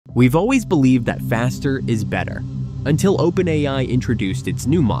We've always believed that faster is better, until OpenAI introduced its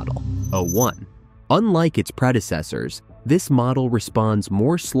new model, o1. Unlike its predecessors, this model responds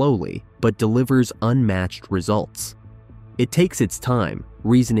more slowly but delivers unmatched results. It takes its time,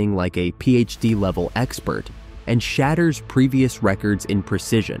 reasoning like a PhD-level expert, and shatters previous records in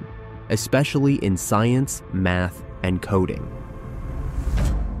precision, especially in science, math, and coding.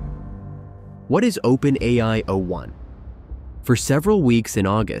 What is OpenAI o1? For several weeks in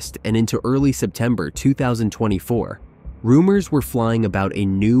August and into early September 2024, rumors were flying about a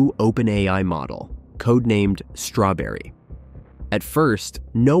new OpenAI model, codenamed Strawberry. At first,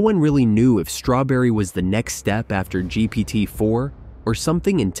 no one really knew if Strawberry was the next step after GPT-4 or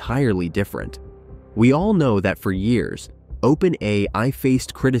something entirely different. We all know that for years, OpenAI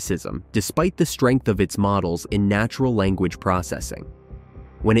faced criticism despite the strength of its models in natural language processing.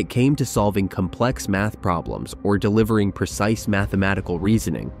 When it came to solving complex math problems or delivering precise mathematical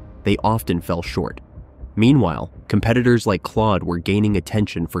reasoning, they often fell short. Meanwhile, competitors like Claude were gaining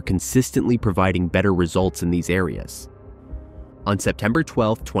attention for consistently providing better results in these areas. On September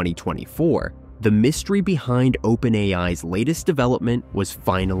 12, 2024, the mystery behind OpenAI's latest development was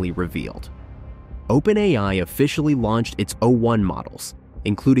finally revealed. OpenAI officially launched its o1 models,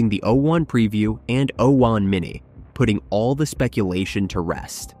 including the o1-preview and o1-mini, putting all the speculation to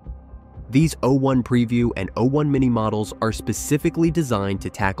rest. These o1-preview and o1-mini models are specifically designed to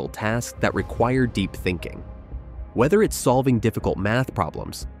tackle tasks that require deep thinking. Whether it's solving difficult math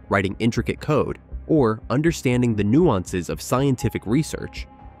problems, writing intricate code, or understanding the nuances of scientific research,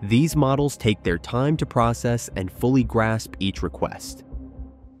 these models take their time to process and fully grasp each request.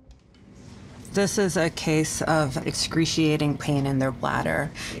 This is a case of excruciating pain in their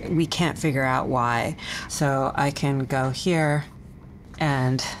bladder. We can't figure out why. So I can go here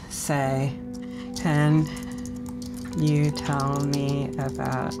and say, can you tell me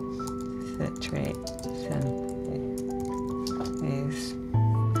about citrate synthase?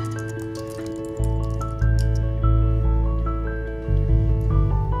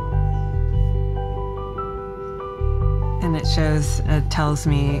 And it tells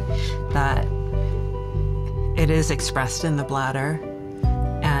me that it is expressed in the bladder,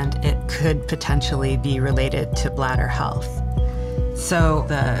 and it could potentially be related to bladder health. So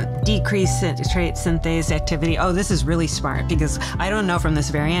the decreased citrate synthase activity, oh, this is really smart, because I don't know from this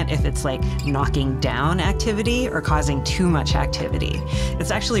variant if it's like knocking down activity or causing too much activity. It's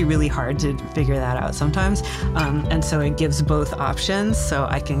actually really hard to figure that out sometimes. And so it gives both options, so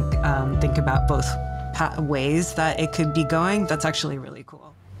I can think about both ways that it could be going. That's actually really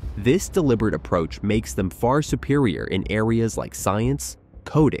cool. This deliberate approach makes them far superior in areas like science,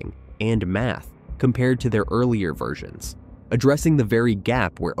 coding, and math compared to their earlier versions, addressing the very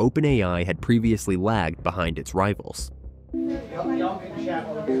gap where OpenAI had previously lagged behind its rivals.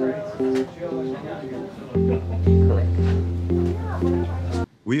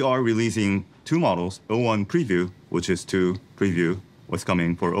 We are releasing two models, o1-preview, which is to preview what's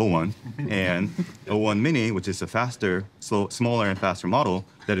coming for o1, and o1-mini, which is a faster, smaller and faster model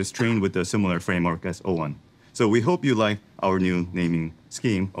that is trained with a similar framework as o1. So we hope you like our new naming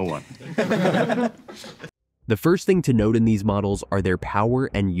scheme, o1. The first thing to note in these models are their power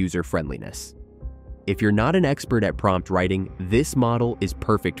and user-friendliness. If you're not an expert at prompt writing, this model is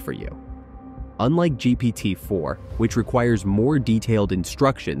perfect for you. Unlike GPT-4, which requires more detailed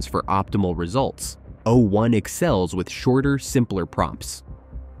instructions for optimal results, o1 excels with shorter, simpler prompts.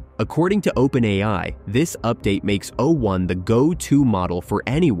 According to OpenAI, this update makes o1 the go-to model for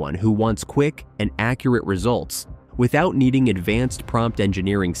anyone who wants quick and accurate results without needing advanced prompt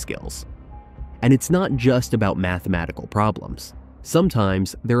engineering skills. And it's not just about mathematical problems.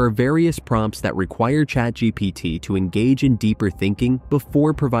 Sometimes there are various prompts that require ChatGPT to engage in deeper thinking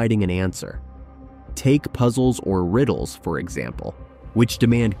before providing an answer. Take puzzles or riddles, for example, which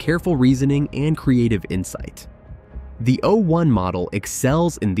demand careful reasoning and creative insight. The o1 model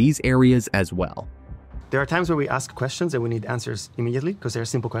excels in these areas as well. There are times where we ask questions and we need answers immediately because they're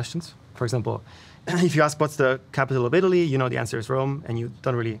simple questions. For example, if you ask what's the capital of Italy, you know the answer is Rome and you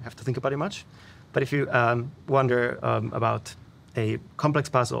don't really have to think about it much. But if you wonder about a complex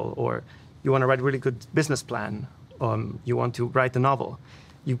puzzle, or you want to write a really good business plan, you want to write a novel,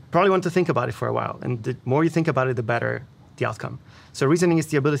 you probably want to think about it for a while. And the more you think about it, the better the outcome. So reasoning is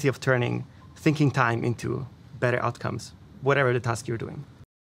the ability of turning thinking time into better outcomes, whatever the task you're doing.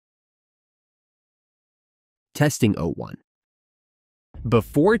 Testing o1.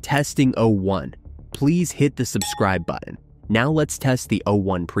 Before testing o1, please hit the subscribe button. Now let's test the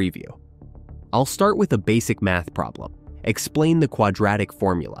o1-preview. I'll start with a basic math problem. Explain the quadratic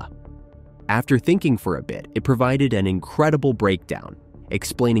formula. After thinking for a bit, it provided an incredible breakdown,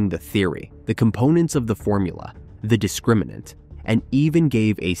 explaining the theory, the components of the formula, the discriminant, and even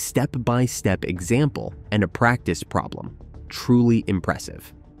gave a step-by-step example and a practice problem. Truly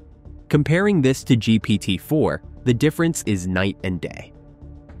impressive. Comparing this to GPT-4, the difference is night and day.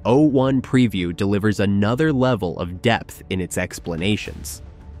 o1-preview delivers another level of depth in its explanations.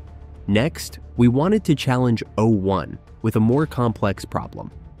 Next, we wanted to challenge o1 with a more complex problem: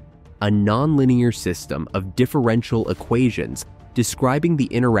 a nonlinear system of differential equations describing the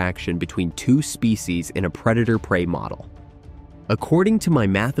interaction between two species in a predator-prey model. According to my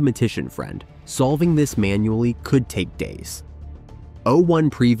mathematician friend, solving this manually could take days.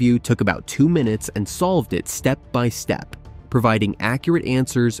 o1-preview took about 2 minutes and solved it step by step, providing accurate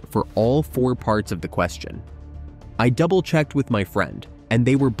answers for all 4 parts of the question. I double-checked with my friend, and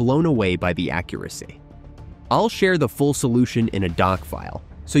they were blown away by the accuracy. I'll share the full solution in a doc file,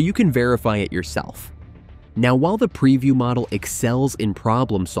 so you can verify it yourself. Now, while the preview model excels in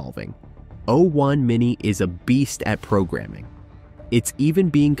problem solving, o1 Mini is a beast at programming. It's even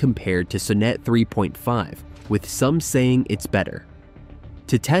being compared to Sonnet 3.5, with some saying it's better.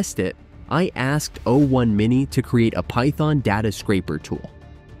 To test it, I asked o1 Mini to create a Python data scraper tool.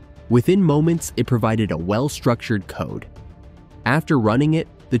 Within moments, it provided a well-structured code. After running it,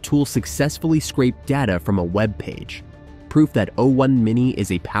 the tool successfully scraped data from a web page, proof that o1 Mini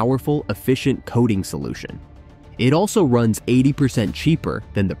is a powerful, efficient coding solution. It also runs 80% cheaper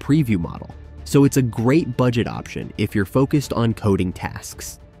than the preview model, so it's a great budget option if you're focused on coding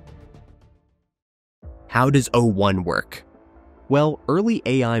tasks. How does o1 work? Well, early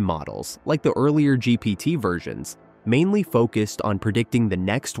AI models, like the earlier GPT versions, mainly focused on predicting the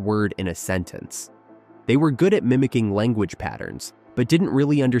next word in a sentence. They were good at mimicking language patterns, but didn't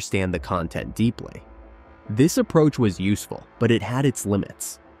really understand the content deeply. This approach was useful, but it had its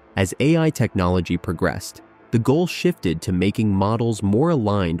limits. As AI technology progressed, the goal shifted to making models more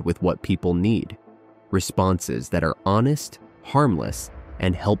aligned with what people need: responses that are honest, harmless,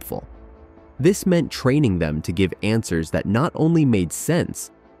 and helpful. This meant training them to give answers that not only made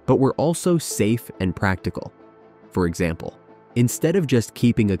sense, but were also safe and practical. For example, instead of just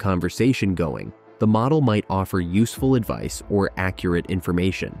keeping a conversation going, the model might offer useful advice or accurate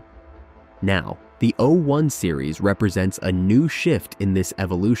information. Now, the o1 series represents a new shift in this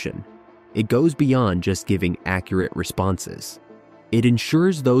evolution. It goes beyond just giving accurate responses. It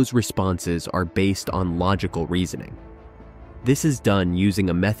ensures those responses are based on logical reasoning. This is done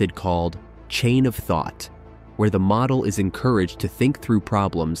using a method called chain of thought, where the model is encouraged to think through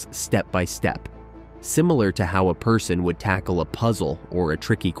problems step by step, similar to how a person would tackle a puzzle or a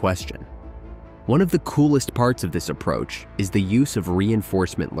tricky question. One of the coolest parts of this approach is the use of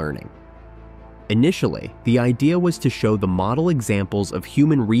reinforcement learning. Initially, the idea was to show the model examples of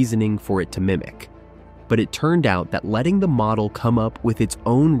human reasoning for it to mimic, but it turned out that letting the model come up with its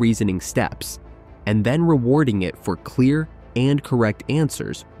own reasoning steps and then rewarding it for clear and correct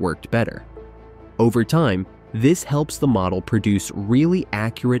answers worked better. Over time, this helps the model produce really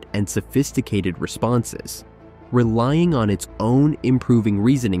accurate and sophisticated responses, relying on its own improving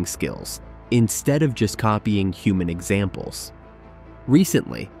reasoning skills instead of just copying human examples.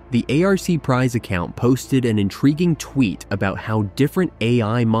 Recently, the ARC Prize account posted an intriguing tweet about how different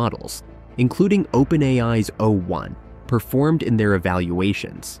AI models, including OpenAI's o1, performed in their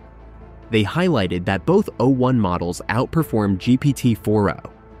evaluations. They highlighted that both o1 models outperformed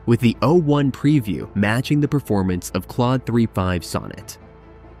GPT-4o, with the o1-preview matching the performance of Claude 3.5 Sonnet.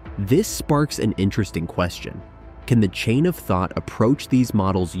 This sparks an interesting question. Can the chain of thought approach these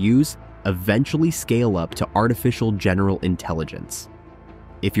models use eventually scale up to artificial general intelligence?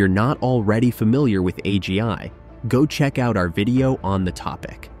 If you're not already familiar with AGI, go check out our video on the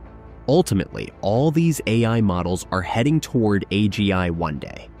topic. Ultimately, all these AI models are heading toward AGI one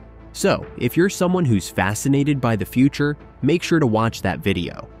day. So, if you're someone who's fascinated by the future, make sure to watch that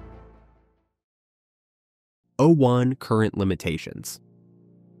video. o1 current limitations.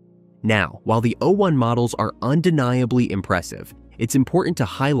 Now, while the o1 models are undeniably impressive, it's important to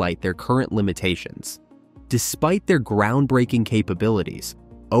highlight their current limitations. Despite their groundbreaking capabilities,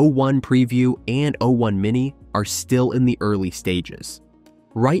 o1-preview and o1 Mini are still in the early stages.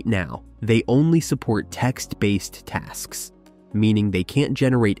 Right now, they only support text-based tasks, meaning they can't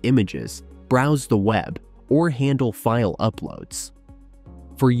generate images, browse the web, or handle file uploads.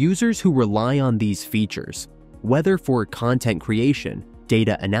 For users who rely on these features, whether for content creation,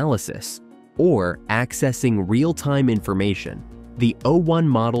 data analysis, or accessing real-time information, the o1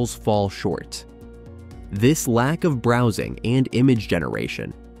 models fall short. This lack of browsing and image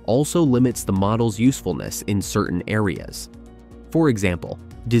generation also limits the model's usefulness in certain areas. For example,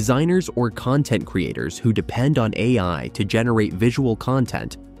 designers or content creators who depend on AI to generate visual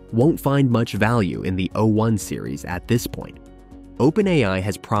content won't find much value in the O1 series at this point. OpenAI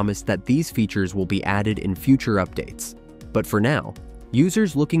has promised that these features will be added in future updates, but for now,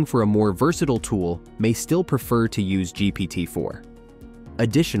 users looking for a more versatile tool may still prefer to use GPT-4.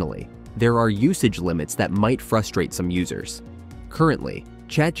 Additionally, there are usage limits that might frustrate some users. Currently,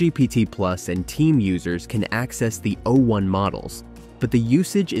 ChatGPT Plus and Team users can access the O1 models, but the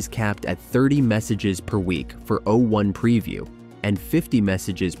usage is capped at 30 messages per week for o1-preview and 50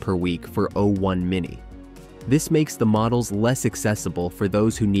 messages per week for o1 mini. This makes the models less accessible for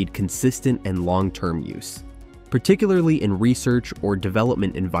those who need consistent and long-term use, particularly in research or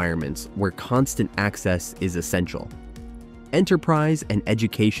development environments where constant access is essential. Enterprise and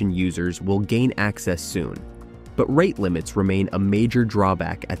education users will gain access soon, but rate limits remain a major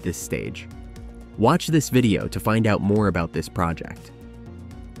drawback at this stage. Watch this video to find out more about this project.